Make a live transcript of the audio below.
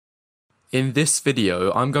In this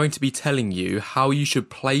video, I'm going to be telling you how you should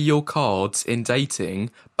play your cards in dating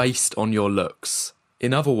based on your looks.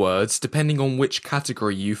 In other words, depending on which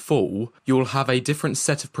category you fall, you will have a different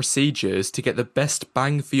set of procedures to get the best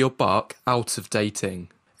bang for your buck out of dating.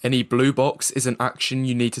 Any blue box is an action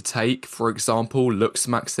you need to take, for example, looks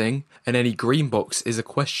maxing, and any green box is a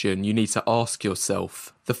question you need to ask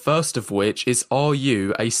yourself. The first of which is, are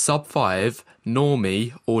you a sub 5,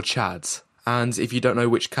 normie, or Chad? And if you don't know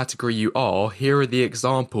which category you are, here are the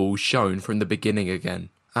examples shown from the beginning again.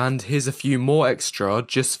 And here's a few more extra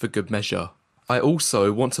just for good measure. I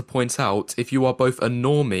also want to point out if you are both a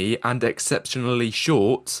normie and exceptionally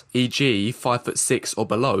short, e.g. 5'6" or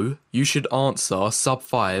below, you should answer sub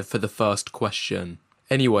 5 for the first question.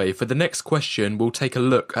 Anyway, for the next question we'll take a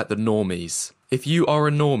look at the normies. If you are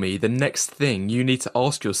a normie, the next thing you need to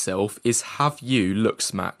ask yourself is, have you looks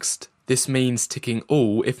maxed? This means ticking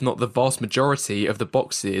all, if not the vast majority of the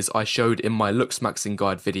boxes I showed in my looks maxing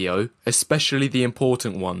guide video, especially the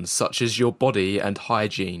important ones such as your body and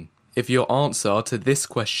hygiene. If your answer to this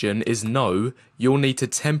question is no, you'll need to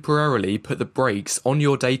temporarily put the brakes on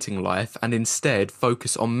your dating life and instead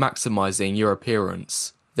focus on maximising your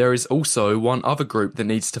appearance. There is also one other group that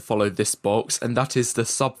needs to follow this box, and that is the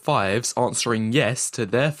sub 5s answering yes to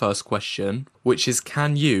their first question, which is,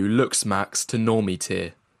 can you looks max to normie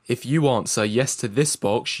tier? If you answer yes to this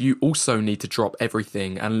box, you also need to drop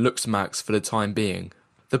everything and looks max for the time being.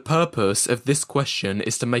 The purpose of this question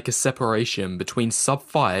is to make a separation between sub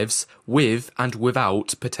 5s with and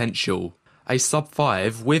without potential. A sub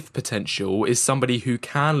 5 with potential is somebody who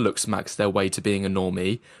can looks max their way to being a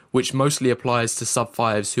normie, which mostly applies to sub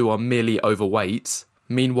 5s who are merely overweight.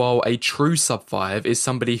 Meanwhile, a true sub 5 is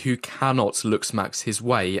somebody who cannot looks max his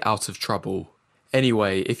way out of trouble.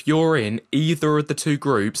 Anyway, if you're in either of the two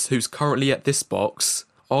groups who's currently at this box,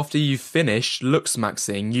 after you've finished looks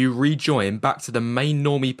maxing, you rejoin back to the main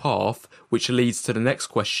normie path, which leads to the next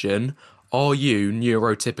question, are you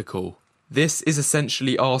neurotypical? This is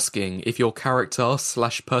essentially asking if your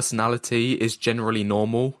character/personality is generally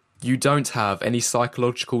normal, you don't have any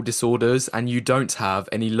psychological disorders, and you don't have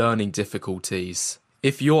any learning difficulties.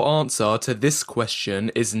 If your answer to this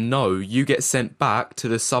question is no, you get sent back to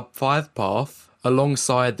the sub 5 path,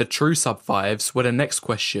 alongside the true sub 5s, where the next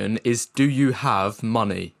question is, do you have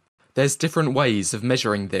money? There's different ways of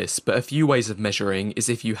measuring this, but a few ways of measuring is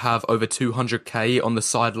if you have over 200k on the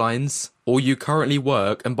sidelines, or you currently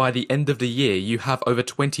work and by the end of the year you have over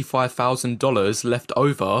 $25,000 left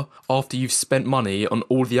over after you've spent money on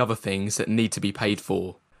all the other things that need to be paid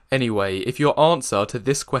for. Anyway, if your answer to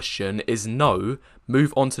this question is no,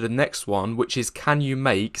 move on to the next one, which is, can you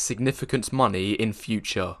make significant money in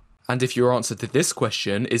future? And if your answer to this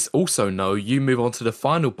question is also no, you move on to the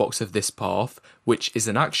final box of this path, which is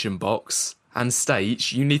an action box, and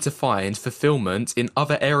states you need to find fulfillment in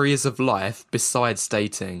other areas of life besides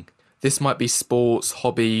dating. This might be sports,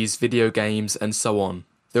 hobbies, video games, and so on.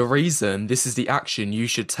 The reason this is the action you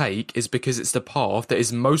should take is because it's the path that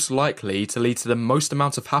is most likely to lead to the most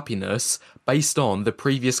amount of happiness based on the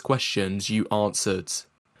previous questions you answered.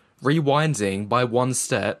 Rewinding by one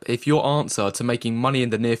step, if your answer to making money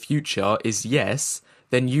in the near future is yes,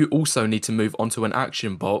 then you also need to move on to an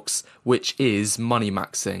action box, which is money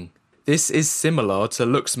maxing. This is similar to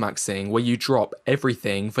looks maxing, where you drop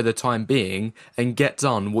everything for the time being and get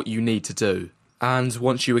done what you need to do. And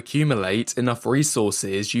once you accumulate enough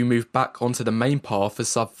resources, you move back onto the main path for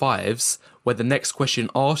sub 5s, where the next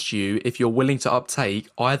question asks you if you're willing to uptake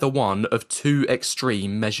either one of two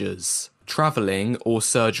extreme measures: travelling or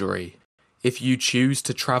surgery. If you choose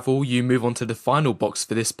to travel, you move on to the final box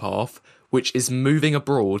for this path, which is moving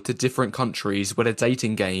abroad to different countries where the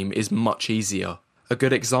dating game is much easier. A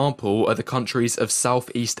good example are the countries of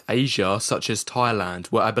Southeast Asia, such as Thailand,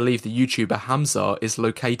 where I believe the YouTuber Hamza is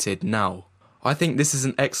located now. I think this is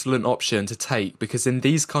an excellent option to take because in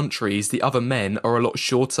these countries the other men are a lot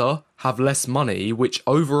shorter, have less money, which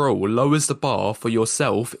overall lowers the bar for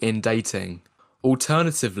yourself in dating.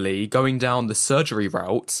 Alternatively, going down the surgery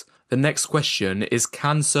route, the next question is,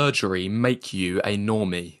 can surgery make you a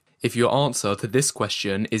normie? If your answer to this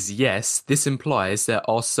question is yes, this implies there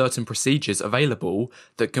are certain procedures available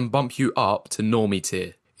that can bump you up to normie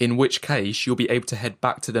tier, in which case you'll be able to head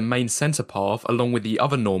back to the main centre path along with the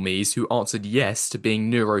other normies who answered yes to being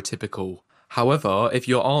neurotypical. However, if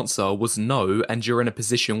your answer was no and you're in a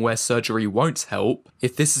position where surgery won't help,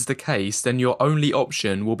 if this is the case, then your only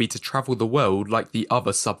option will be to travel the world like the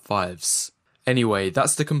other sub 5s. Anyway,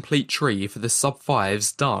 that's the complete tree for the sub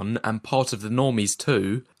 5s done and part of the normies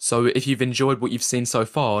too, so if you've enjoyed what you've seen so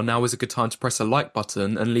far, now is a good time to press a like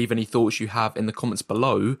button and leave any thoughts you have in the comments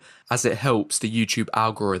below, as it helps the YouTube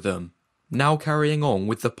algorithm. Now carrying on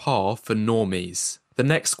with the path for normies. The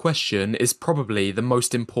next question is probably the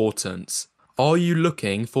most important. Are you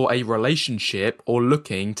looking for a relationship or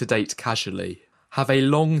looking to date casually? Have a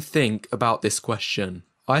long think about this question.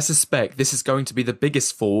 I suspect this is going to be the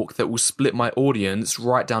biggest fork that will split my audience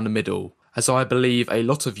right down the middle, as I believe a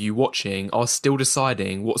lot of you watching are still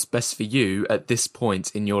deciding what's best for you at this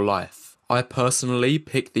point in your life. I personally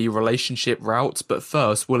pick the relationship route, but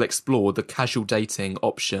first we'll explore the casual dating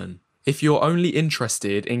option. If you're only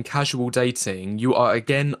interested in casual dating, you are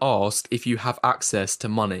again asked if you have access to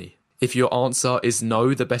money. If your answer is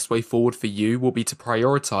no, the best way forward for you will be to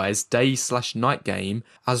prioritize day/night game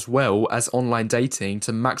as well as online dating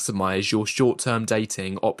to maximize your short-term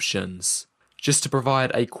dating options. Just to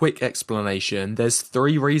provide a quick explanation, there's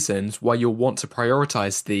 3 reasons why you'll want to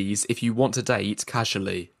prioritize these if you want to date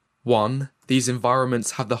casually. 1. These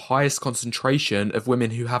environments have the highest concentration of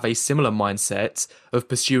women who have a similar mindset of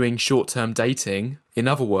pursuing short-term dating. In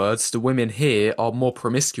other words, the women here are more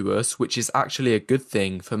promiscuous, which is actually a good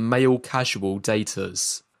thing for male casual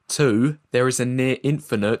daters. 2. There is a near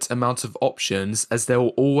infinite amount of options, as there will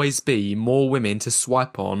always be more women to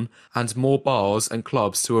swipe on and more bars and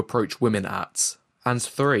clubs to approach women at. And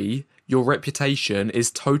 3. Your reputation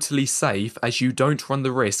is totally safe, as you don't run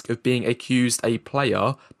the risk of being accused a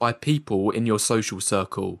player by people in your social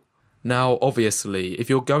circle. Now, obviously, if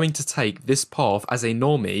you're going to take this path as a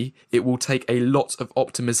normie, it will take a lot of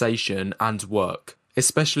optimization and work,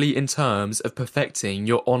 especially in terms of perfecting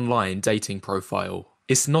your online dating profile.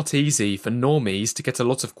 It's not easy for normies to get a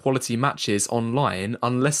lot of quality matches online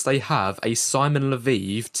unless they have a Simon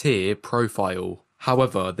Leviev tier profile.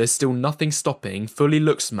 However, there's still nothing stopping fully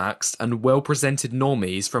looks-maxed and well-presented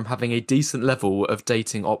normies from having a decent level of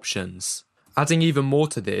dating options. Adding even more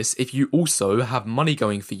to this, if you also have money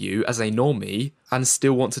going for you as a normie and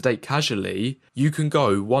still want to date casually, you can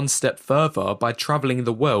go one step further by travelling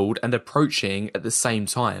the world and approaching at the same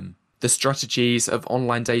time. The strategies of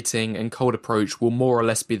online dating and cold approach will more or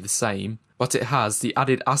less be the same, but it has the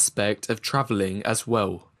added aspect of travelling as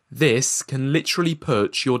well. This can literally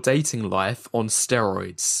put your dating life on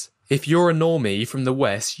steroids. If you're a normie from the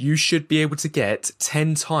West, you should be able to get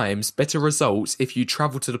 10 times better results if you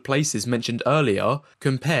travel to the places mentioned earlier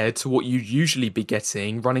compared to what you'd usually be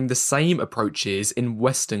getting running the same approaches in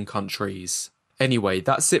Western countries. Anyway,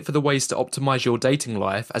 that's it for the ways to optimize your dating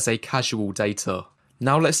life as a casual dater.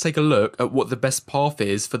 Now let's take a look at what the best path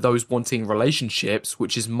is for those wanting relationships,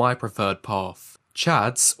 which is my preferred path.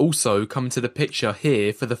 Chads also come to the picture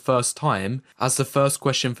here for the first time, as the first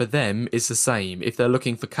question for them is the same if they're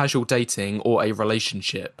looking for casual dating or a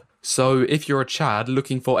relationship. So if you're a Chad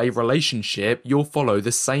looking for a relationship, you'll follow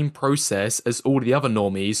the same process as all the other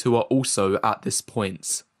normies who are also at this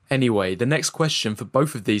point. Anyway, the next question for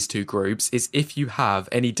both of these two groups is if you have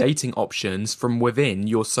any dating options from within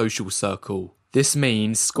your social circle. This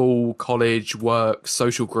means school, college, work,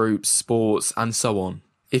 social groups, sports, and so on.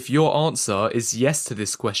 If your answer is yes to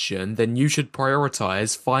this question, then you should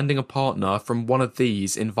prioritize finding a partner from one of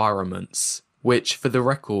these environments, which for the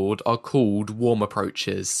record are called warm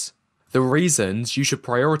approaches. The reasons you should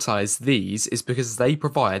prioritize these is because they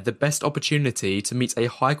provide the best opportunity to meet a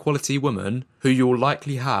high quality woman who you'll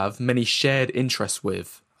likely have many shared interests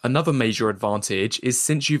with. Another major advantage is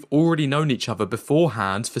since you've already known each other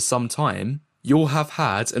beforehand for some time, you'll have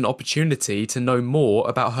had an opportunity to know more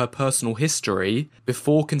about her personal history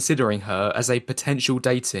before considering her as a potential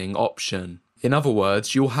dating option. In other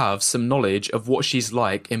words, you'll have some knowledge of what she's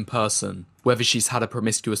like in person, whether she's had a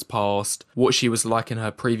promiscuous past, what she was like in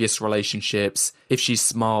her previous relationships, if she's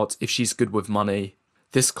smart, if she's good with money.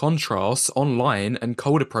 This contrasts online and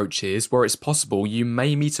cold approaches where it's possible you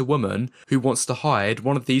may meet a woman who wants to hide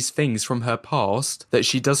one of these things from her past that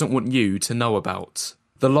she doesn't want you to know about.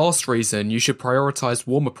 The last reason you should prioritize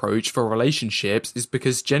warm approach for relationships is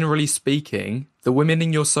because generally speaking, the women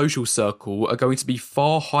in your social circle are going to be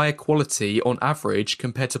far higher quality on average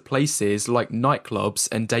compared to places like nightclubs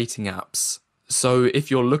and dating apps. So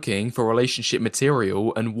if you're looking for relationship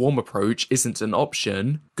material and warm approach isn't an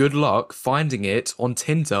option, good luck finding it on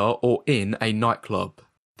Tinder or in a nightclub.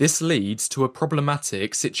 This leads to a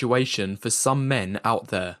problematic situation for some men out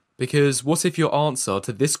there. Because what if your answer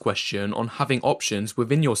to this question on having options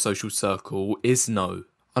within your social circle is no?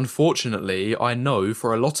 Unfortunately, I know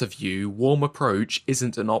for a lot of you, warm approach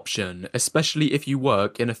isn't an option, especially if you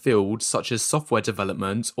work in a field such as software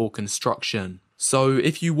development or construction. So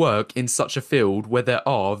if you work in such a field where there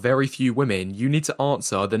are very few women, you need to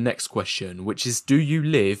answer the next question, which is, do you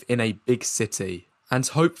live in a big city? And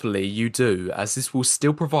hopefully you do, as this will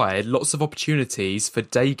still provide lots of opportunities for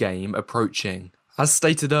day game approaching. As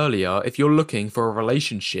stated earlier, if you're looking for a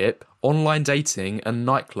relationship, online dating and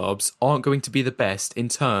nightclubs aren't going to be the best in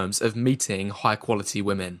terms of meeting high quality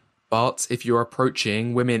women. But if you're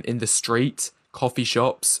approaching women in the street, coffee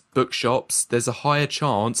shops, bookshops, there's a higher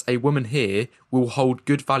chance a woman here will hold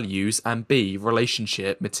good values and be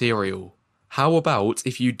relationship material. How about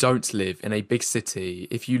if you don't live in a big city,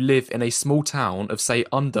 if you live in a small town of say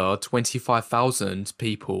under 25,000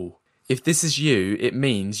 people? If this is you, it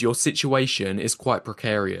means your situation is quite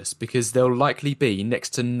precarious because there'll likely be next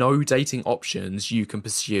to no dating options you can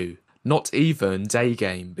pursue. Not even day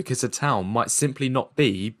game because the town might simply not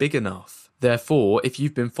be big enough. Therefore, if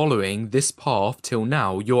you've been following this path till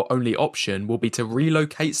now, your only option will be to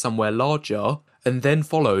relocate somewhere larger and then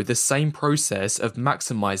follow the same process of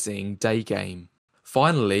maximizing day game.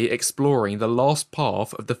 Finally, exploring the last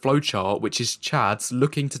path of the flowchart, which is Chads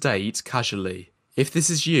looking to date casually. If this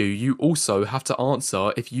is you, you also have to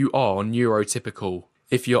answer if you are neurotypical.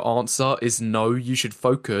 If your answer is no, you should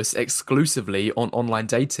focus exclusively on online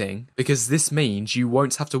dating because this means you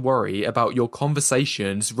won't have to worry about your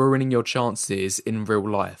conversations ruining your chances in real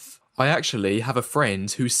life. I actually have a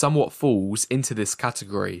friend who somewhat falls into this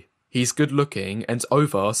category. He's good looking and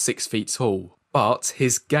over 6 feet tall, but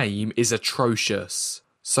his game is atrocious.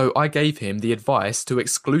 So I gave him the advice to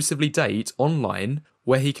exclusively date online,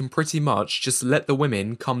 where he can pretty much just let the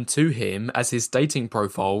women come to him as his dating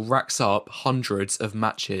profile racks up hundreds of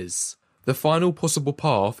matches. The final possible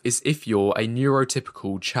path is if you're a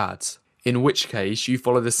neurotypical Chad, in which case you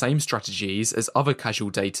follow the same strategies as other casual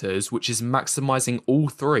daters, which is maximizing all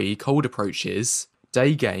three cold approaches: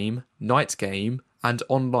 day game, night game, and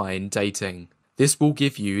online dating. This will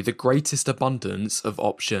give you the greatest abundance of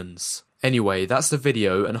options. Anyway, that's the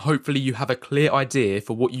video, and hopefully you have a clear idea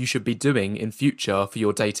for what you should be doing in future for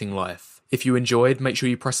your dating life. If you enjoyed, make sure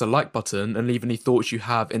you press the like button and leave any thoughts you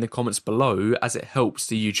have in the comments below, as it helps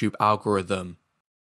the YouTube algorithm.